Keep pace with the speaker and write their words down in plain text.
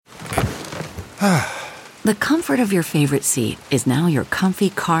The comfort of your favorite seat is now your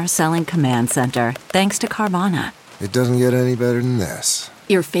comfy car selling command center, thanks to Carvana. It doesn't get any better than this.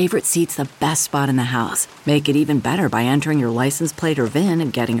 Your favorite seat's the best spot in the house. Make it even better by entering your license plate or VIN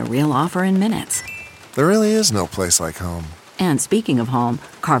and getting a real offer in minutes. There really is no place like home. And speaking of home,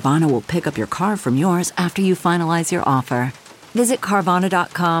 Carvana will pick up your car from yours after you finalize your offer. Visit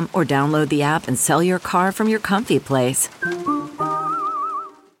Carvana.com or download the app and sell your car from your comfy place.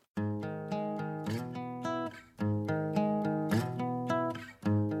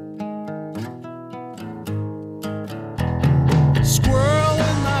 Squirrel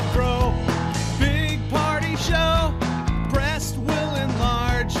in my fro, big party show. Breast will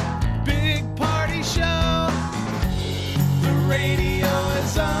enlarge, big party show. The radio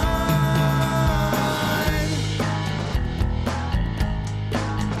is on.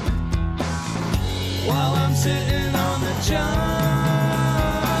 While I'm sitting on the john.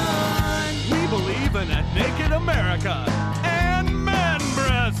 We believe in a naked America and man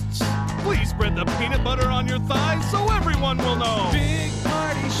breasts. Please spread the peanut butter on your thighs so everyone will know. Big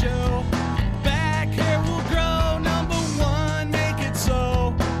party show. Back hair will grow. Number one, make it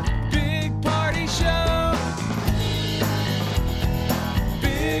so. Big party show.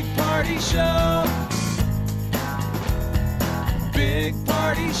 Big party show. Big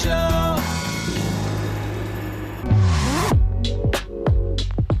party show.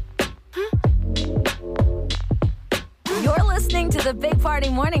 You're listening to the Big Party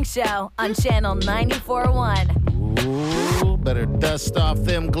Morning Show on Channel 94.1. Ooh, better dust off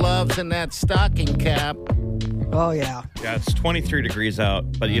them gloves and that stocking cap. Oh, yeah. Yeah, it's 23 degrees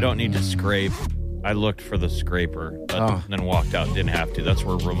out, but you don't need to scrape. I looked for the scraper, but then walked out. Didn't have to. That's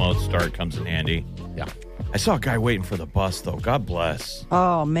where remote start comes in handy. Yeah. I saw a guy waiting for the bus, though. God bless.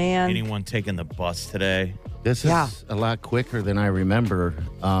 Oh, man. Anyone taking the bus today? This is a lot quicker than I remember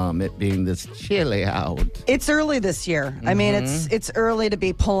it being this chilly out. It's early this year. I mean, it's early to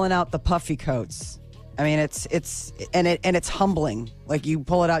be pulling out the puffy coats. I mean, it's humbling. Like you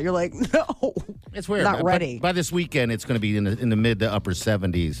pull it out, you're like, no, It's weird. not ready. By this weekend, it's going to be in the mid to upper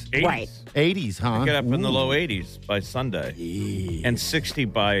 70s. 80s. Right. 80s, huh? Get up in the low 80s by Sunday and 60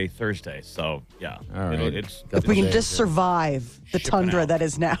 by Thursday. So, yeah. All right. If we can just survive the Shipping tundra out. that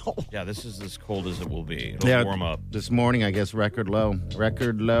is now. Yeah, this is as cold as it will be. It'll warm up. This morning, I guess, record low.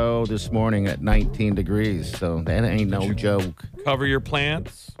 Record low this morning at 19 degrees. So that ain't no joke. Cover your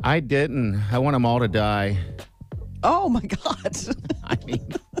plants. I didn't. I want them all to die. Oh, my God. I mean,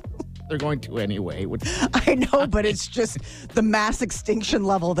 they're going to anyway. I know, but it's just the mass extinction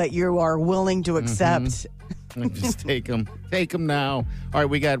level that you are willing to accept. Just take them. Take them now. All right,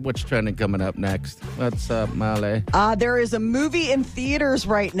 we got what's trending coming up next. What's up, Molly? There is a movie in theaters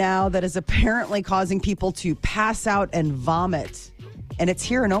right now that is apparently causing people to pass out and vomit. And it's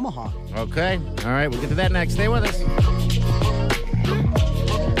here in Omaha. Okay. All right, we'll get to that next. Stay with us.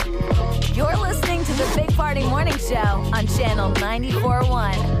 You're listening to the Big Party Morning Show on Channel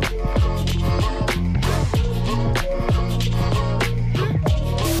 94.1.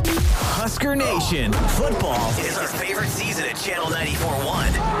 Husker Nation. Football is our favorite season at Channel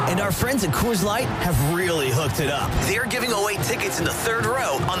 94.1. And our friends at Coors Light have really hooked it up. They're giving away tickets in the third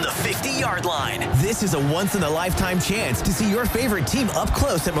row on the 50-yard line. This is a once-in-a-lifetime chance to see your favorite team up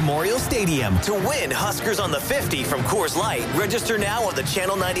close at Memorial Stadium. To win Huskers on the 50 from Coors Light, register now on the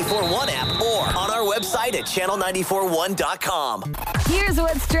Channel 94.1 app or on our website at channel941.com. Here's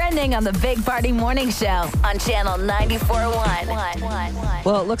what's trending on the Big Party Morning Show on Channel 94.1.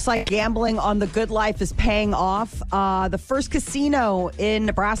 Well, it looks like gambling on the good life is paying off. The first casino in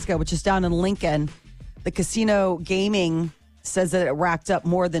Nebraska, which is down in Lincoln, the casino gaming says that it racked up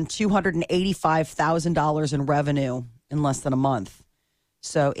more than $285,000 in revenue in less than a month.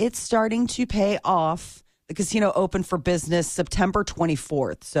 So it's starting to pay off. The casino opened for business September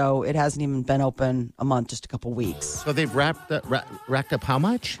 24th. So it hasn't even been open a month, just a couple weeks. So they've racked up how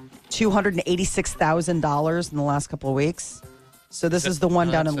much? $286,000 in the last couple of weeks. So this is the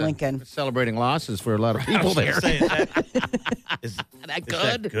one down in Lincoln. Celebrating losses for a lot of people there. Is that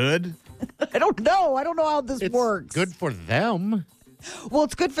good? good? I don't know. I don't know how this works. Good for them. Well,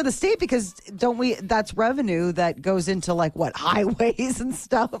 it's good for the state because that's revenue that goes into highways and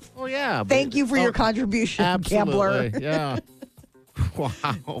stuff. Oh, yeah. Thank you for your contribution, gambler. Yeah.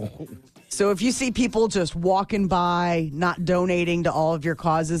 Wow. So if you see people just walking by, not donating to all of your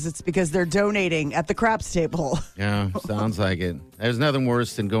causes, it's because they're donating at the craps table. Yeah, sounds like it. There's nothing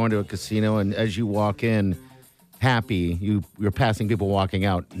worse than going to a casino and as you walk in, happy, you're passing people walking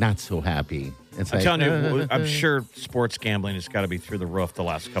out, not so happy. It's I'm telling you, I'm sure sports gambling has got to be through the roof the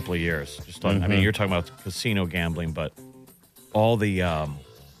last couple of years. I mean, you're talking about casino gambling, but all the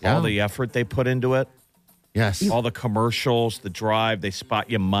Yeah. All the effort they put into it. Yes. All the commercials, the drive, they spot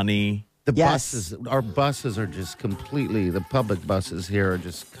you money. The Yes. buses, our buses are just completely, the public buses here are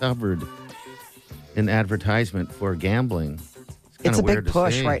just covered in advertisement for gambling. It's a weird big to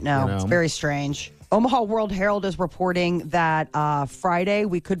push see, right now. you know? It's very strange. Omaha World Herald is reporting that Friday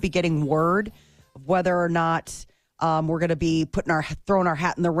we could be getting word of whether or not we're going to be throwing our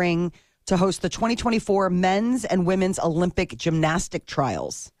hat in the ring to host the 2024 men's and women's Olympic gymnastic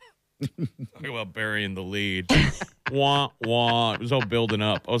trials. Talk about burying the lead. Wah, wah. It was all building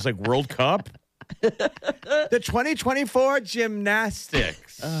up. I was like, World Cup? The 2024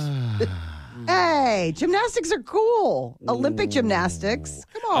 gymnastics. Hey, gymnastics are cool. Olympic gymnastics.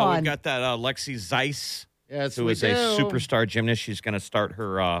 Come Oh, on. we got that Lexi Zeiss, Yes, who we is a do. superstar gymnast. She's going to start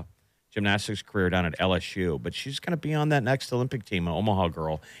her gymnastics career down at LSU, but she's going to be on that next Olympic team, an Omaha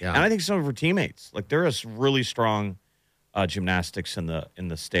girl. Yeah. And I think some of her teammates, like there is really strong gymnastics in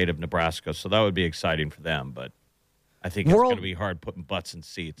the state of Nebraska, so that would be exciting for them. But I think it's going to be hard putting butts in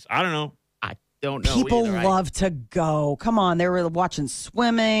seats. I don't know. I don't know. People either. love to go. Come on, they were watching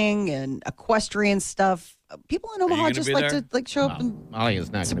swimming and equestrian stuff. People in Omaha gonna just be like there? to show up and Molly is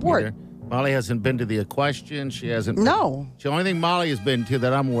not going to be support. there. Molly hasn't been to the equestrian. She hasn't. No. The only thing Molly has been to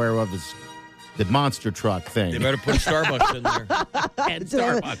that I'm aware of is the monster truck thing. They better put Starbucks in there. and Do they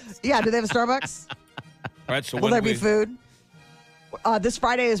have Starbucks. do they have a Starbucks? All right, so Will when there do be we- food? This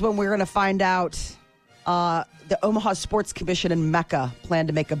Friday is when we're going to find out the Omaha Sports Commission and Mecca plan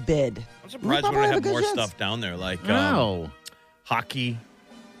to make a bid. I'm surprised we Probably don't have have a good more chance. stuff down there, like No. hockey.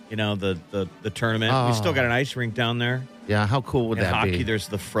 You know, the tournament. Oh. We still got an ice rink down there. Yeah, how cool would In that hockey, be? there's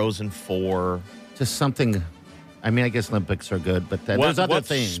the Frozen Four. Just something. I mean, I guess Olympics are good, but there's other what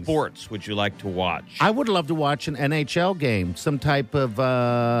things. sports would you like to watch? I would love to watch an NHL game, some type of.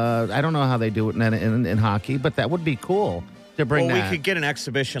 I don't know how they do it in hockey, but that would be cool to bring well, that. we could get an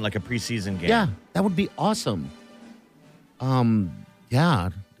exhibition, like a preseason game. Yeah, that would be awesome. Yeah,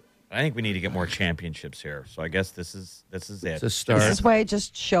 I think we need to get more championships here. So I guess this is it. it's a start. This is way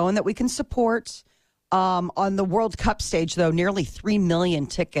just showing that we can support. On the World Cup stage, though, nearly 3 million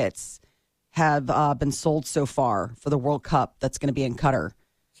tickets have been sold so far for the World Cup that's going to be in Qatar.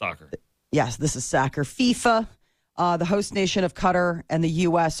 Soccer. Yes, this is soccer. FIFA, the host nation of Qatar, and the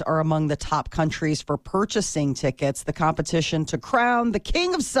U.S. are among the top countries for purchasing tickets. The competition to crown the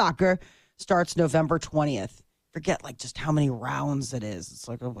king of soccer starts November 20th. Forget just how many rounds it is. It's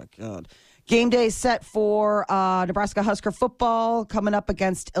like, oh my God. Game day set for Nebraska Husker football coming up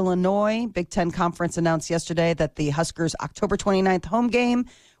against Illinois. Big Ten Conference announced yesterday that the Huskers' October 29th home game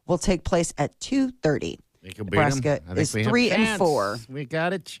will take place at 2:30. We could beat Nebraska 'em. I think is we have 3 and chance. 4. We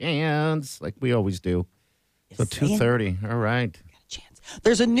got a chance, like we always do. So saying? 2:30. All right. Chance.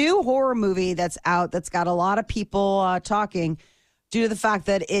 There's a new horror movie that's out that's got a lot of people talking due to the fact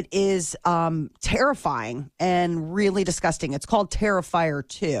that it is terrifying and really disgusting. It's called Terrifier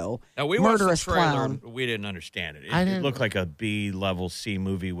 2. Now we Murderous watched the trailer. Clown. We didn't understand it. I It didn't- looked like a B-level C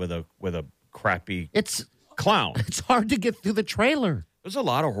movie with a crappy It's clown. it's hard to get through the trailer. There's a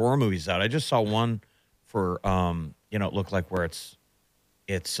lot of horror movies out. I just saw one for it looked like where it's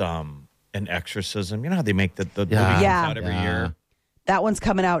an exorcism. You know how they make the movie comes Yeah. out every Yeah. year. That one's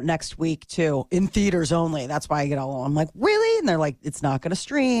coming out next week, too, in theaters only. That's why I get all, I'm like, really? And they're like, it's not going to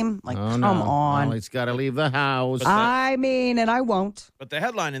stream. Like, Oh, come no. on. Well, he's got to leave the house. I mean, and I won't. But the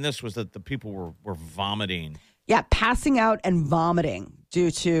headline in this was that the people were vomiting. Yeah, passing out and vomiting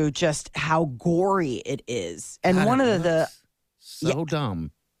due to just how gory it is. And God, one it of the looks so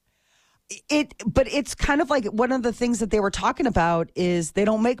dumb. but it's kind of like one of the things that they were talking about is they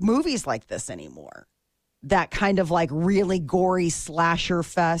don't make movies like this anymore. That kind of like really gory slasher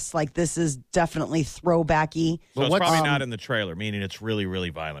fest. Like this is definitely throwbacky. So Well, it's what's- probably not in the trailer, meaning it's really, really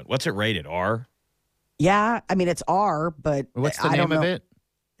violent. What's it rated? R? Yeah, I mean it's R, but What's the I name don't of know. it?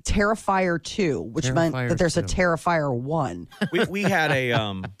 Terrifier 2, which meant Terrifier that there's a 2. Terrifier 1. We had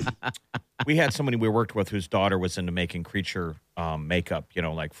we had somebody we worked with whose daughter was into making creature makeup,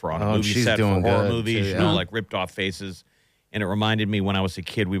 like for on a Oh, movie she's set for doing horror good, movies, too, yeah. like ripped off faces. And it reminded me when I was a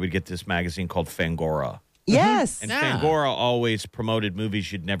kid, we would get this magazine called Fangora. Yes. And Yeah. Fangora always promoted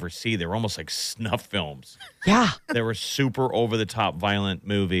movies you'd never see. They were almost like snuff films. Yeah. They were super over-the-top violent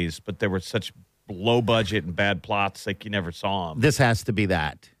movies, but they were such low budget and bad plots, like you never saw them. This has to be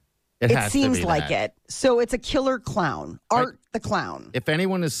that. It has to seems be like that. it. So it's a killer clown. Art the clown. If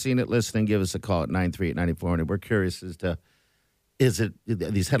anyone has seen it, listening, give us a call at 938-9400. We're curious as to, is it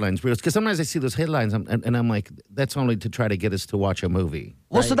these headlines real? Because sometimes I see those headlines and I'm like, that's only to try to get us to watch a movie.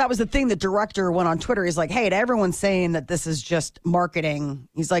 Well, so that was the thing. The director went on Twitter. He's like, hey, everyone's saying that this is just marketing.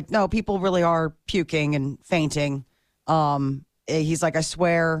 He's like, no, people really are puking and fainting. he's like, I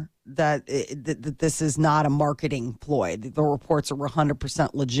swear that this is not a marketing ploy. The reports are 100%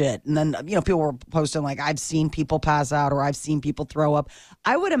 legit. And then, people were posting like, I've seen people pass out or I've seen people throw up.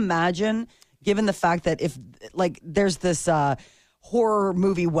 I would imagine, given the fact that if there's this horror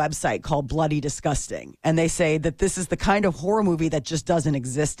movie website called Bloody Disgusting, and they say that this is the kind of horror movie that just doesn't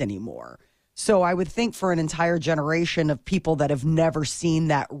exist anymore. So I would think for an entire generation of people that have never seen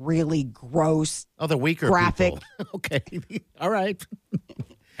that really gross, the weaker graphic. Okay. All right.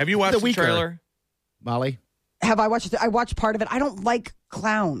 Have you watched the trailer? Molly? Have I watched it? I watched part of it. I don't like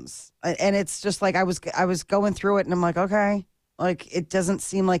clowns. And it's just like I was going through it and I'm like, okay. Like it doesn't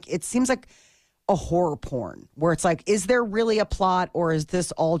seem like it seems like a horror porn where it's like, is there really a plot or is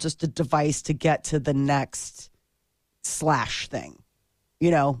this all just a device to get to the next slash thing?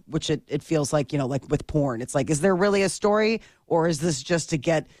 Which it feels like, like with porn. It's like, is there really a story or is this just to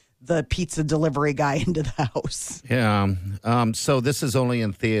get the pizza delivery guy into the house? Yeah. So this is only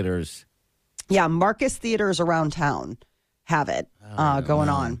in theaters. Yeah. Marcus Theaters around town have it going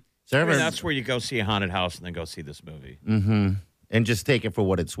on. That's where you go see a haunted house and then go see this movie. Mm-hmm. And just take it for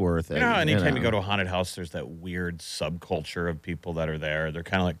what it's worth. Anytime you go to a haunted house, there's that weird subculture of people that are there. They're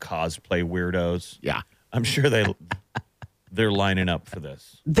kind of like cosplay weirdos. Yeah. I'm sure they're lining up for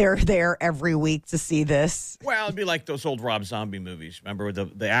this. They're there every week to see this. Well, it'd be like those old Rob Zombie movies. Remember,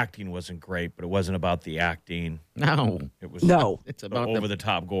 the acting wasn't great, but it wasn't about the acting. No. It was It's about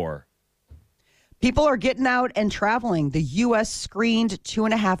over-the-top gore. People are getting out and traveling. The U.S. screened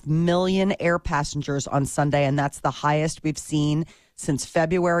 2.5 million air passengers on Sunday, and that's the highest we've seen since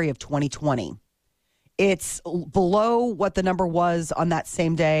February of 2020. It's below what the number was on that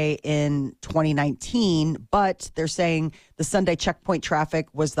same day in 2019, but they're saying the Sunday checkpoint traffic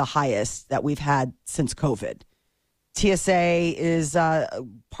was the highest that we've had since COVID. TSA is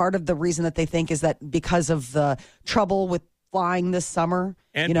part of the reason that they think is that because of the trouble with flying this summer.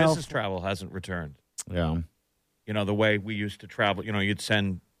 And business travel hasn't returned. Yeah. The way we used to travel, you'd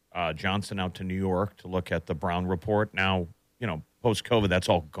send Johnson out to New York to look at the Brown Report. Now, post-COVID, that's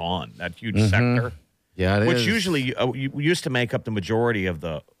all gone, that huge sector. Yeah, it which is. Usually used to make up the majority of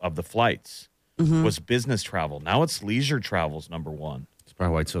the flights was business travel. Now it's leisure travel's number one. That's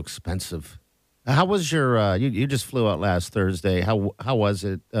probably why it's so expensive. How was your? You just flew out last Thursday. How was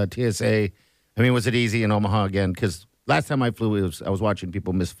it? TSA. I mean, was it easy in Omaha again? Because last time I flew, I was watching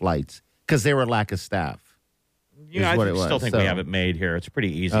people miss flights because there were lack of staff. I still think we have it made here. It's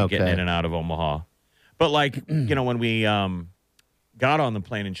pretty easy getting in and out of Omaha. But when we got on the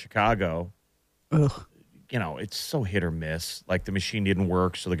plane in Chicago. Ugh. It's so hit or miss. Like the machine didn't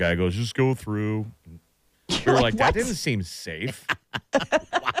work, so the guy goes, "Just go through." You're like, that didn't seem safe.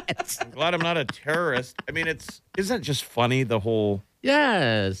 What? I'm glad I'm not a terrorist. I mean, isn't it just funny the whole?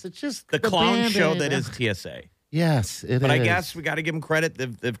 Yes, it's just the clown show that is TSA. Yes, it is. But I guess we got to give them credit.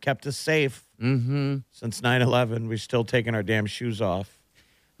 They've kept us safe since 9/11. We're still taking our damn shoes off.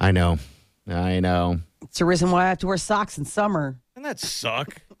 I know. It's the reason why I have to wear socks in summer. Doesn't that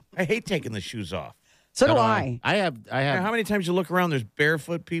suck? I hate taking the shoes off. So do I. I have. How many times you look around? There's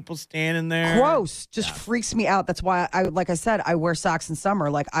barefoot people standing there. Gross. Just freaks me out. That's why like I said, I wear socks in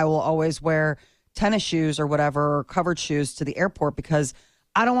summer. Like I will always wear tennis shoes or whatever, or covered shoes to the airport because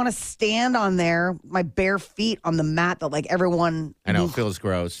I don't want to stand on there, my bare feet on the mat that like everyone. I know, it feels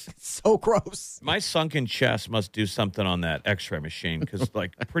gross. It's so gross. My sunken chest must do something on that X-ray machine because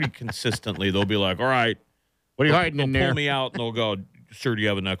like pretty consistently they'll be like, "All right, what are you hiding in there?" Pull me out and they'll go, "Sir, do you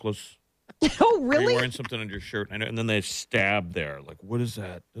have a necklace?" Oh, really? Are you wearing something under your shirt? And then they stab there. Like, what is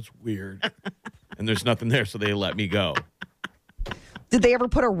that? That's weird. And there's nothing there, so they let me go. Did they ever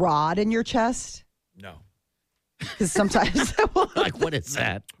put a rod in your chest? No. Because sometimes. Like, what is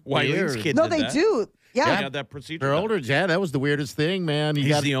that? Wileen's kid No, did they that. do. Yeah. They had that procedure. They're older, yeah. That was the weirdest thing, man.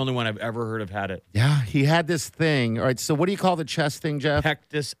 He's the only one I've ever heard of had it. Yeah, he had this thing. All right, so what do you call the chest thing, Jeff?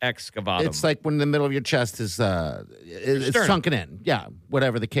 Pectus excavatum. It's like when the middle of your chest is it's sunken in. Yeah,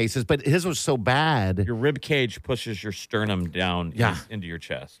 whatever the case is. But his was so bad. Your rib cage pushes your sternum down into your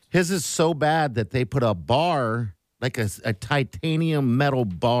chest. His is so bad that they put a bar, like a titanium metal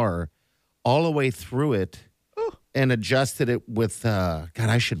bar, all the way through it. And adjusted it with, God,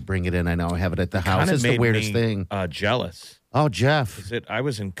 I should bring it in. I know I have it at the house. It's the weirdest thing. Jealous. Oh, Jeff. I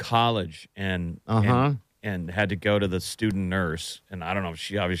was in college and had to go to the student nurse. And I don't know if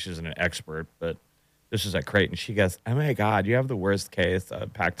she obviously isn't an expert, but this was at Creighton. She goes, "Oh, my God, you have the worst case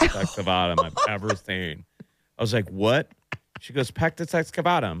of pectus excavatum I've ever seen." I was like, "What?" She goes, "Pectus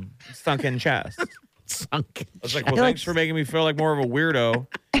excavatum, sunken chest." Sunken. I was like, "Well, thanks for making me feel like more of a weirdo."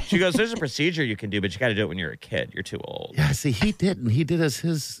 She goes, there's a procedure you can do, but you got to do it when you're a kid. You're too old. Yeah, see, he didn't. He did as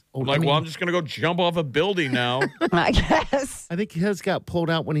his. I'm like, well, I'm just going to go jump off a building now. I guess. I think his got pulled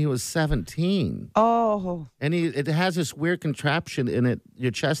out when he was 17. Oh. And it has this weird contraption in it,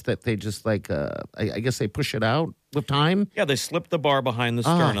 your chest, that they just like, I guess they push it out with time. Yeah, they slip the bar behind the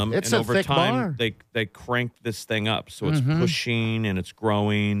sternum, it's and a over thick time bar. they crank this thing up, so it's pushing and it's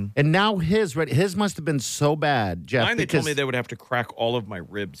growing. And now his must have been so bad, Jeff. Mine, they because told me they would have to crack all of my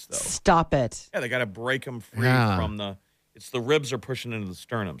ribs, though. Stop it. Yeah, they got to break them free Yeah. from the. It's the ribs are pushing into the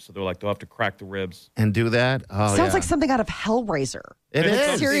sternum, so they're like they'll have to crack the ribs. and do that. Oh, Sounds yeah. like something out of Hellraiser. It It's is.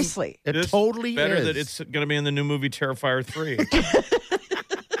 something- Seriously. It It's totally better is. that it's going to be in the new movie Terrifier 3.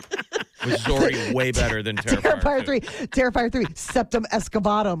 Which is already way better than Terrifier 2. Terrifier 3, Septum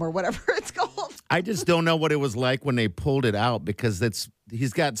Excavatum, or whatever it's called. I just don't know what it was like when they pulled it out, because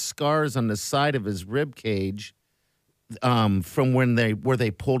he's got scars on the side of his rib cage from where they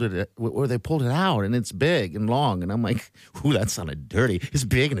pulled it out, and it's big and long, and I'm like, ooh, that sounded dirty. It's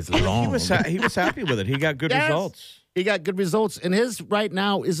big and it's long. He was happy with it. He got good Yes. results. He got good results, and his right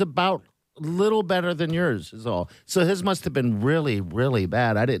now is about a little better than yours is all. So his must have been really, really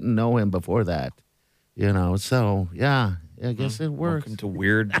bad. I didn't know him before that, so yeah, I guess it works. Welcome to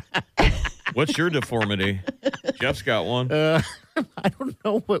weird. What's your deformity? Jeff's got one. I don't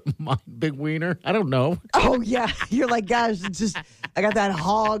know what my big wiener. I don't know. Oh, yeah. You're like, gosh, it's just, I got that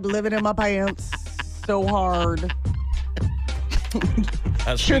hog living in my pants so hard.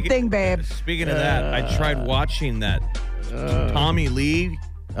 Sure thing, babe. Speaking of that, I tried watching that Tommy Lee,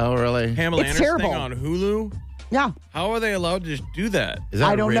 Oh, really? Pamela It's Anderson terrible. thing on Hulu. Yeah. How are they allowed to just do that? Is that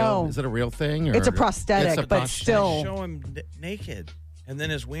I a don't real, know. Is it a real thing? Or It's a prosthetic, It's a but prosthetic. still. Show him naked, and then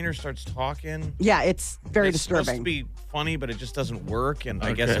his wiener starts talking. Yeah, it's very It's supposed to disturbing. be funny, but it just doesn't work. And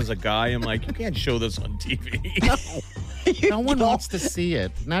I guess Okay. as a guy, I'm like, you can't show this on TV. No one wants to see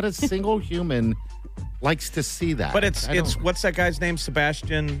it. Not a single human likes to see that. But it's I don't- what's that guy's name?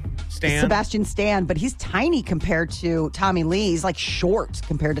 Sebastian Stan. Sebastian Stan, but he's tiny compared to Tommy Lee. He's like short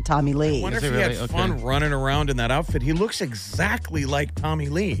compared to Tommy Lee. I wonder Is if he he had really? fun Okay. running around in that outfit. He looks exactly like Tommy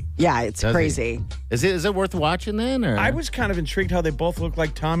Lee. Yeah, it's Does he? crazy. Is it worth watching then? Or I was kind of intrigued how they both look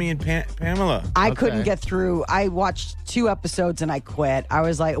like Tommy and Pamela. I Okay. couldn't get through. I watched 2 episodes and I quit. I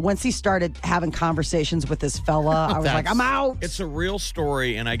was like, once he started having conversations with this fella, I was like, That's- I'm out. It's a real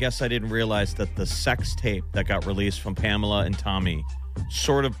story, and I guess I didn't realize that the sex tape that got released from Pamela and Tommy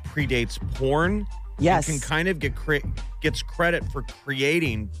sort of predates porn. Yes. And can kind of gets credit for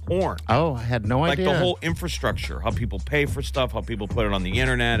creating porn. Oh, I had no Like idea. the whole infrastructure, how people pay for stuff, how people put it on the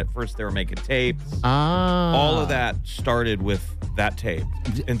internet. At first, they were making tapes. All of that started with that tape,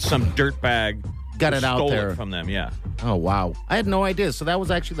 and some dirtbag Got it out stole there. it from them. Yeah, Oh, wow. I had no idea. So that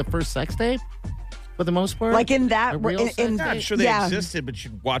was actually the first sex tape for the most part? Like in that, A real in, sex in, yeah, I'm tape? sure they yeah. existed, but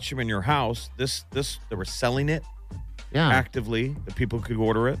you'd watch them in your house. This they were selling it Yeah. actively that people could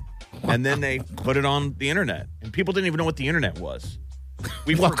order it, and then they put it on the internet, and people didn't even know what the internet was.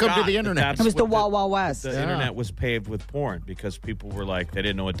 We Welcome to forgot the that internet. that's It was the what Wild Wild West. The Yeah. internet was paved with porn because people were like, they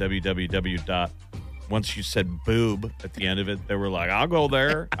didn't know what www. Once you said boob at the end of it, they were like, I'll go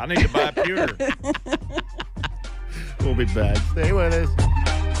there. I need to buy a pewter. We'll be back. Stay with us.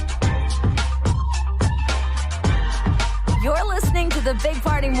 You're listening to the Big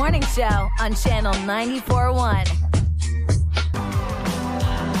Party Morning Show on Channel 94.1.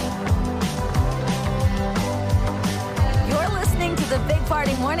 You're listening to the Big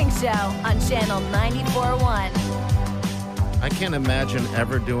Party Morning Show on Channel 94.1. I can't imagine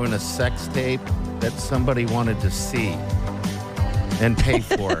ever doing a sex tape that somebody wanted to see and pay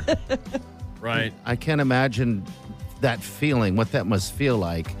for. Right. I can't imagine that feeling, what that must feel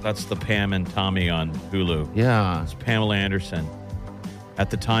like. That's the Pam and Tommy on Hulu. Yeah. It's Pamela Anderson. At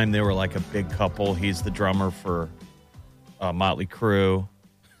the time, they were like a big couple. He's the drummer for Motley Crue.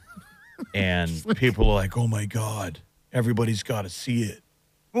 And people were like, oh, my God, everybody's got to see it.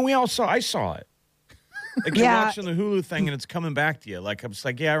 Well, I saw it. Like you're Yeah. watching the Hulu thing and it's coming back to you. Like, I'm just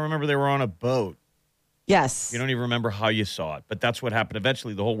like, yeah, I remember they were on a boat. Yes. You don't even remember how you saw it. But that's what happened.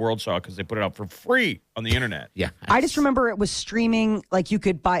 Eventually, the whole world saw it because they put it out for free on the internet. Yeah. I just remember it was streaming, like you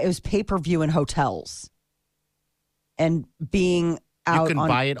could buy, it was pay-per-view in hotels. And being You out can on,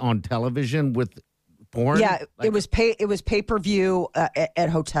 buy it on television with porn? yeah, Like- it was pay-per-view at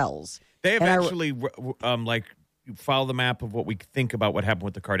hotels. They have And I- actually, like, you follow the map of what we think about what happened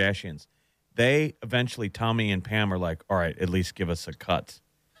with the Kardashians. They eventually, Tommy and Pam are like, all right, at least give us a cut.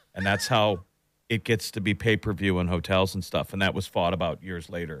 And that's how it gets to be pay-per-view in hotels and stuff. And that was fought about years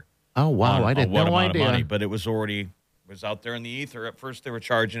later. Oh, wow. on- I on didn't what no amount idea. of money, but it was out there in the ether. At first they were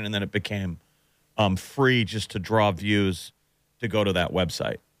charging, and then it became free just to draw views to go to that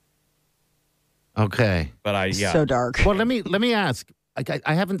website. Okay. But So dark. Well, let me ask.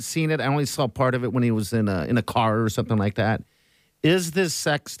 I haven't seen it. I only saw part of it when he was in a car or something like that. Is this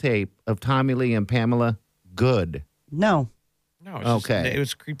sex tape of Tommy Lee and Pamela good? No. No, it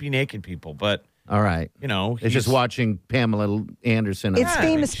was creepy naked people, but all right. It's just watching Pamela Anderson. It's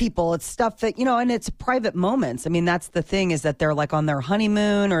famous people. It's stuff that, and it's private moments. I mean, that's the thing is that they're like on their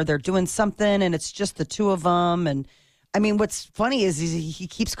honeymoon or they're doing something and it's just the two of them. And I mean, what's funny is he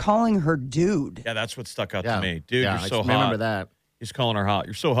keeps calling her dude. Yeah, that's what stuck out to me. Dude, you're so hot. Remember that. He's calling her hot.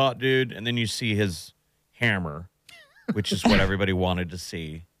 You're so hot, dude. And then you see his hammer, which is what everybody wanted to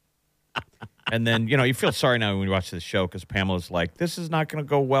see. And then, you feel sorry now when you watch this show because Pamela's like, this is not going to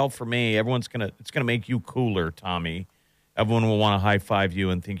go well for me. It's going to make you cooler, Tommy. Everyone will want to high five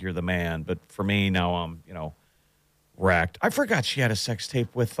you and think you're the man. But for me, now I'm, wrecked. I forgot she had a sex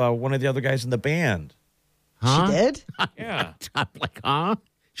tape with one of the other guys in the band. Huh? She did? Yeah. I'm like, huh?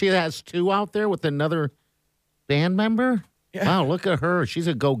 She has two out there with another band member? Yeah. Wow, look at her. She's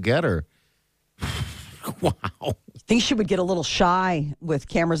a go-getter. Wow. I think she would get a little shy with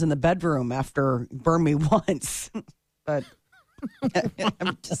cameras in the bedroom after Burn Me Once. But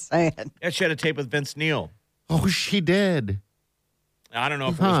I'm just saying. Yeah, she had a tape with Vince Neil. Oh, she did. I don't know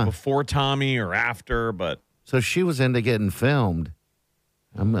if it was before Tommy or after, but. So she was into getting filmed.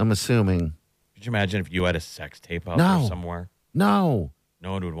 I'm assuming. Could you imagine if you had a sex tape out there somewhere? No.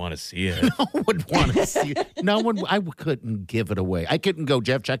 No one would want to see it. No one would want to see it. No one. I couldn't give it away. I couldn't go,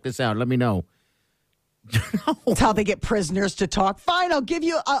 Jeff, check this out. Let me know. No. That's how they get prisoners to talk. Fine, I'll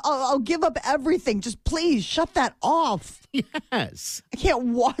give up everything. Just please shut that off. Yes. I can't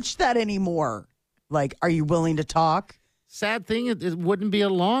watch that anymore. Like, are you willing to talk? Sad thing, it wouldn't be a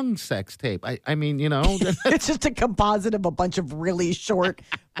long sex tape. I mean, It's just a composite of a bunch of really short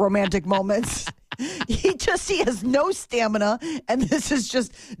romantic moments. He has no stamina, and this is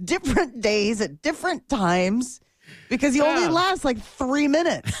just different days at different times because he only lasts like 3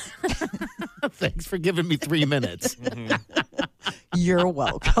 minutes. Thanks for giving me 3 minutes. You're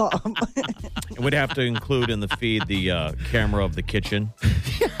welcome. It would have to include in the feed the camera of the kitchen.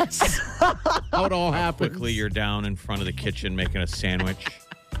 Yes. How it all happens. Quickly, you're down in front of the kitchen making a sandwich,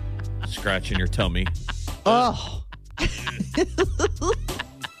 scratching your tummy. Oh.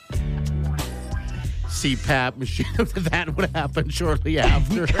 CPAP machine. That would happen shortly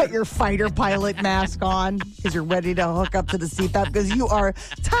after. You got your fighter pilot mask on because you're ready to hook up to the CPAP because you are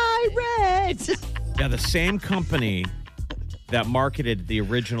Tyrant. Yeah, the same company that marketed the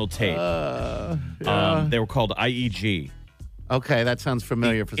original tape. They were called IEG. Okay, that sounds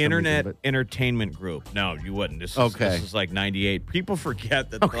familiar for some Internet reason, Entertainment Group. No, you wouldn't. This is like 98. People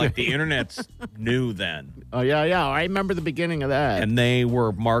forget that like the internet's new then. Oh, yeah. I remember the beginning of that. And they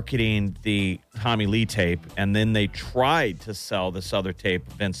were marketing the Tommy Lee tape, and then they tried to sell this other tape,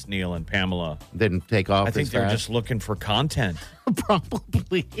 Vince Neil and Pamela. Didn't take off. I think they were just looking for content.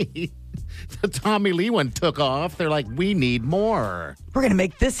 Probably. The Tommy Lee one took off. They're like, we need more. We're going to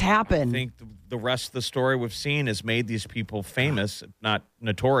make this happen. I think the rest of the story we've seen has made these people famous, not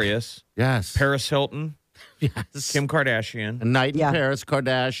notorious. Yes. Paris Hilton. Yes. Kim Kardashian. A Night in Paris,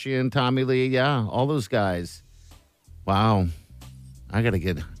 Kardashian, Tommy Lee. Yeah, all those guys. Wow. I got to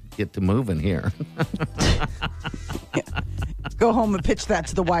get to moving here. Go home and pitch that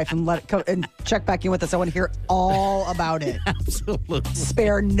to the wife and let it go and check back in with us. I want to hear all about it. Absolutely.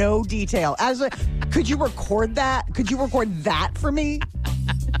 Spare no detail. Could you record that? Could you record that for me?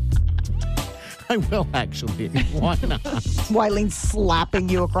 I will, actually. Why not? Wyleen slapping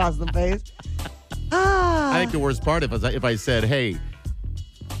you across the face. I think the worst part of it is if I said, hey,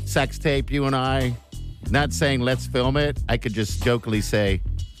 sex tape, you and I, not saying let's film it, I could just jokingly say,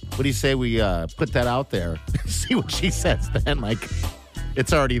 what do you say we put that out there? See what she says then. Like,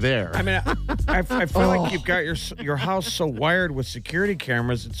 it's already there. I mean, I feel like you've got your house so wired with security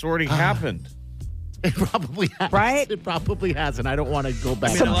cameras, it's already happened. It probably has. Right? It probably has, and I don't want to go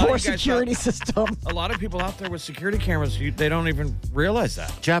back. Some poor security system. A lot of people out there with security cameras, they don't even realize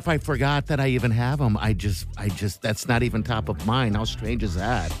that. Jeff, I forgot that I even have them. I just, that's not even top of mind. How strange is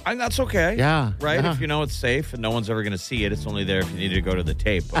that? And that's okay. Yeah. Right? Yeah. If you know it's safe and no one's ever going to see it, it's only there if you need to go to the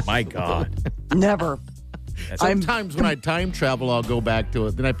tape. But my God. Never. Sometimes when I time travel, I'll go back to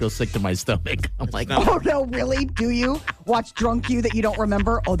it. Then I feel sick to my stomach. I'm like, oh, no, really? Do you? Watch Drunk You that you don't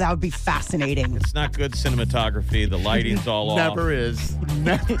remember? Oh, that would be fascinating. It's not good cinematography. The lighting's all off. Never is.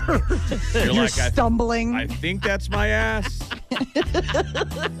 Never. You're like, stumbling. I think that's my ass.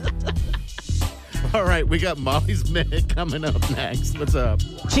 All right, we got Molly's Minute coming up next. What's up?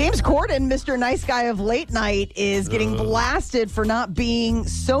 James Corden, Mr. Nice Guy of Late Night, is getting blasted for not being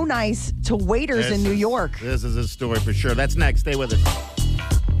so nice to waiters in New York. This is a story for sure. That's next. Stay with us.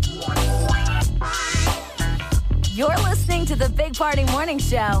 You're listening to the Big Party Morning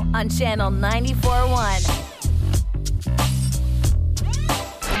Show on Channel 94.1.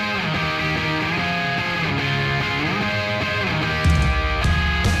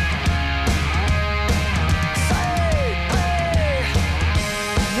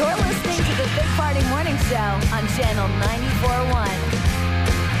 You're listening to the Big Party Morning Show on Channel 94.1.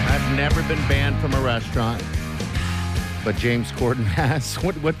 I've never been banned from a restaurant, but James Corden has.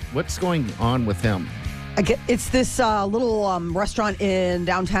 What's going on with him? It's this little restaurant in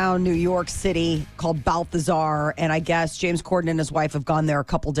downtown New York City called Balthazar, and I guess James Corden and his wife have gone there a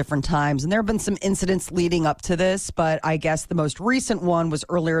couple different times, and there have been some incidents leading up to this, but I guess the most recent one was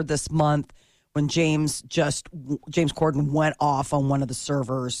earlier this month when James Corden went off on one of the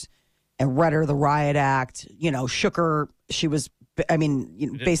servers and read her the riot act, shook her. She was,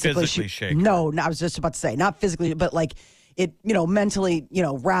 basically no, I was just about to say, not physically, but like it, mentally,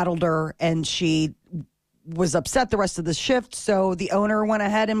 rattled her, and she was upset the rest of the shift. So the owner went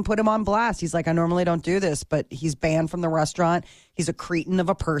ahead and put him on blast. He's like, I normally don't do this, but he's banned from the restaurant. He's a cretin of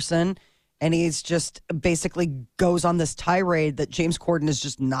a person. And he's just basically goes on this tirade that James Corden is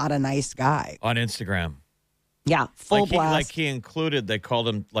just not a nice guy. On Instagram. Yeah, full blast. Like he included, they called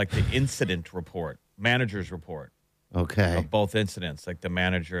him like the incident report, manager's report. Okay. Of both incidents. Like the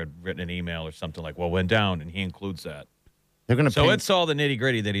manager had written an email or something like, went down, and he includes that. They're going to So it's all the nitty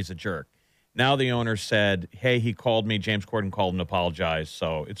gritty that he's a jerk. Now the owner said, hey, he called me. James Corden called him to apologize.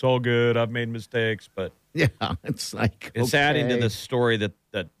 So it's all good. I've made mistakes. But yeah, it's like, it's adding to the story that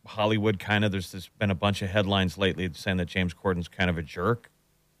Hollywood there's been a bunch of headlines lately saying that James Corden's kind of a jerk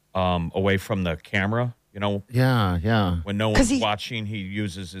away from the camera. Yeah. When no one's watching, he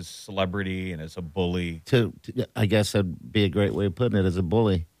uses his celebrity and as a bully. I guess that'd be a great way of putting it, as a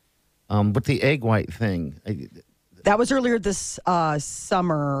bully. But the egg white thing. That was earlier this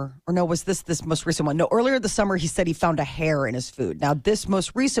summer, or no, was this most recent one? No, earlier this summer, he said he found a hair in his food. Now, this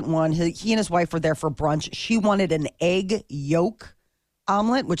most recent one, he and his wife were there for brunch. She wanted an egg yolk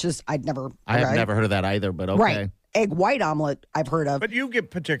omelet, which is, I have never heard of that either, but okay. Right. Egg white omelet, I've heard of. But you get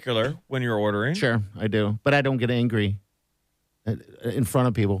particular when you're ordering. Sure, I do. But I don't get angry in front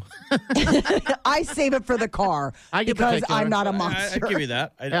of people. I save it for the car because I'm not a monster. I give you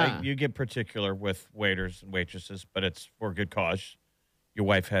that. You get particular with waiters and waitresses, but it's for a good cause. Your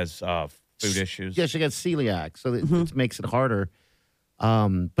wife has food issues. Yeah, she got celiac, so it makes it harder.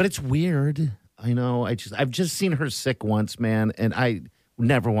 But it's weird. I know. I've just seen her sick once, man, and I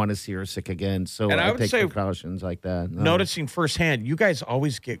never want to see her sick again. So I take precautions like that. Noticing firsthand, you guys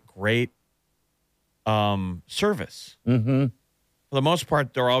always get great service. Mm-hmm. For the most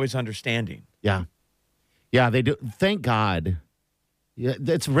part, they're always understanding. Yeah, they do. Thank God. Yeah,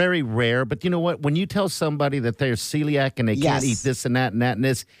 it's very rare. But you know what? When you tell somebody that they're celiac and they can't eat this and that and that and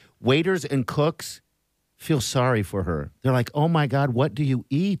this, waiters and cooks feel sorry for her. They're like, oh, my God, what do you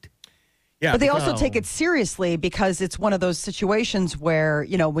eat? Yeah, but they also take it seriously because it's one of those situations where,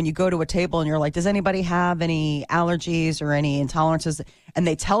 when you go to a table and you're like, does anybody have any allergies or any intolerances? And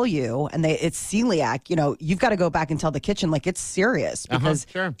they tell you, and it's celiac, you've got to go back and tell the kitchen, like, it's serious. Because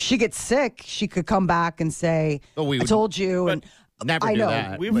she gets sick, she could come back and say, I told you. And never do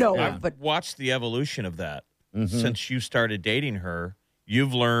that. I've watched the evolution of that. Since you started dating her.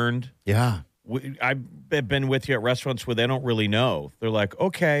 You've learned. Yeah. I've been with you at restaurants where they don't really know. They're like,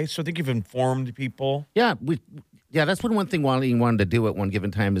 okay, so I think you've informed people. Yeah, that's one thing Wally wanted to do at one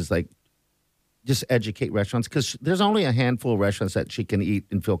given time is like just educate restaurants because there's only a handful of restaurants that she can eat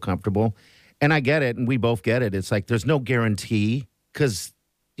and feel comfortable. And I get it, and we both get it. It's like there's no guarantee because,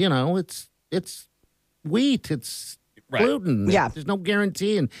 it's wheat, it's gluten. Yeah. There's no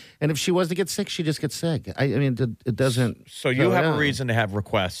guarantee. And if she was to get sick, she just gets sick. I mean, it doesn't. So you have a reason to have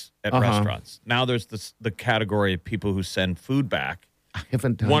requests at restaurants. Now there's the category of people who send food back. I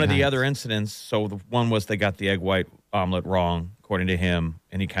haven't done One of the other incidents, so the one was they got the egg white omelet wrong, according to him,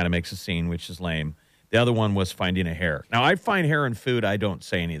 and he kind of makes a scene, which is lame. The other one was finding a hair. Now, I find hair in food, I don't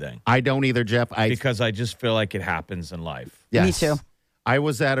say anything. I don't either, Jeff. Because I just feel like it happens in life. Yes. Me too. I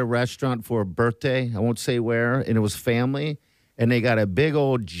was at a restaurant for a birthday. I won't say where, and it was family, and they got a big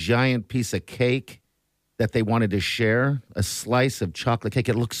old giant piece of cake that they wanted to share, a slice of chocolate cake.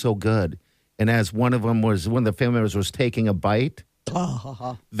 It looked so good. And as one of the family members was taking a bite,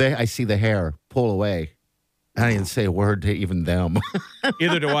 I see the hair pull away. I didn't say a word to even them.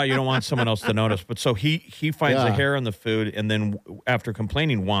 Either do I. You don't want someone else to notice. But so he finds a hair in the food, and then after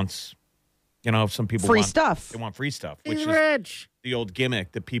complaining wants, some people free stuff. They want free stuff, He's which rich. is the old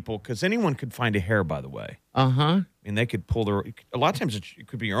gimmick that people, because anyone could find a hair, by the way. I mean, they could pull a lot of times it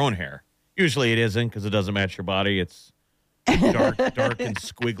could be your own hair. Usually it isn't because it doesn't match your body. It's dark and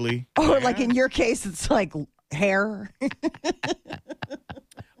squiggly. Or like in your case, it's like hair?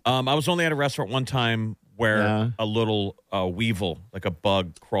 I was only at a restaurant one time where a little weevil, like a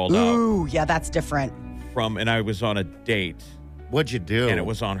bug, crawled out. Ooh, yeah, that's different. And I was on a date. What'd you do? And it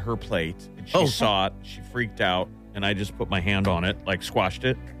was on her plate. And she saw it. She freaked out. And I just put my hand on it, like squashed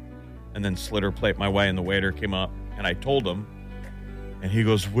it, and then slid her plate my way. And the waiter came up, and I told him. And he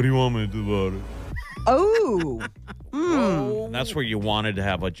goes, "What do you want me to do about it?" Oh. And that's where you wanted to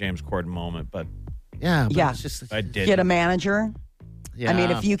have a James Corden moment. But it's just, I did. Get a manager. yeah. I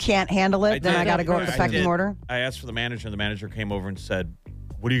mean, if you can't handle it, then I got to go up the pecking order. I asked for the manager, and the manager came over and said,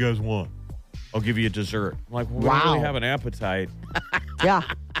 "What do you guys want? I'll give you a dessert." I'm like, well, we don't really have an appetite. Yeah.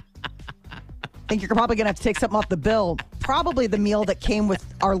 I think you're probably going to have to take something off the bill. Probably the meal that came with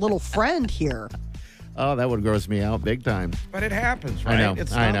our little friend here. Oh, that would gross me out big time. But it happens, right? I know.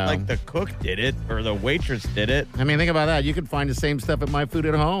 It's I not know. like the cook did it or the waitress did it. I mean, think about that. You can find the same stuff at My Food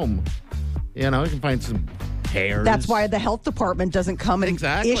at Home. You know, you can find some hairs. That's why the health department doesn't come and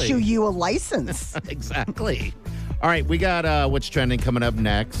issue you a license. Exactly. All right, we got What's Trending coming up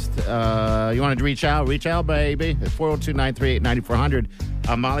next. You wanted to reach out? Reach out, baby. At 402-938-9400.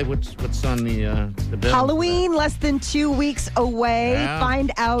 Molly, what's on the bill? Halloween, less than 2 weeks away. Yeah.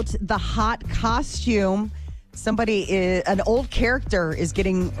 Find out the hot costume. An old character is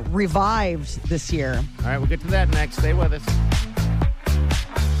getting revived this year. All right, we'll get to that next. Stay with us.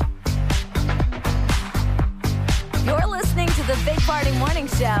 You're listening to the Big Party Morning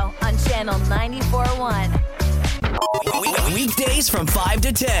Show on Channel 94.1. Weekdays from 5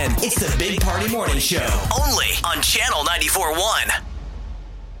 to 10. It's the Big Party Morning Show. Only on Channel 94.1.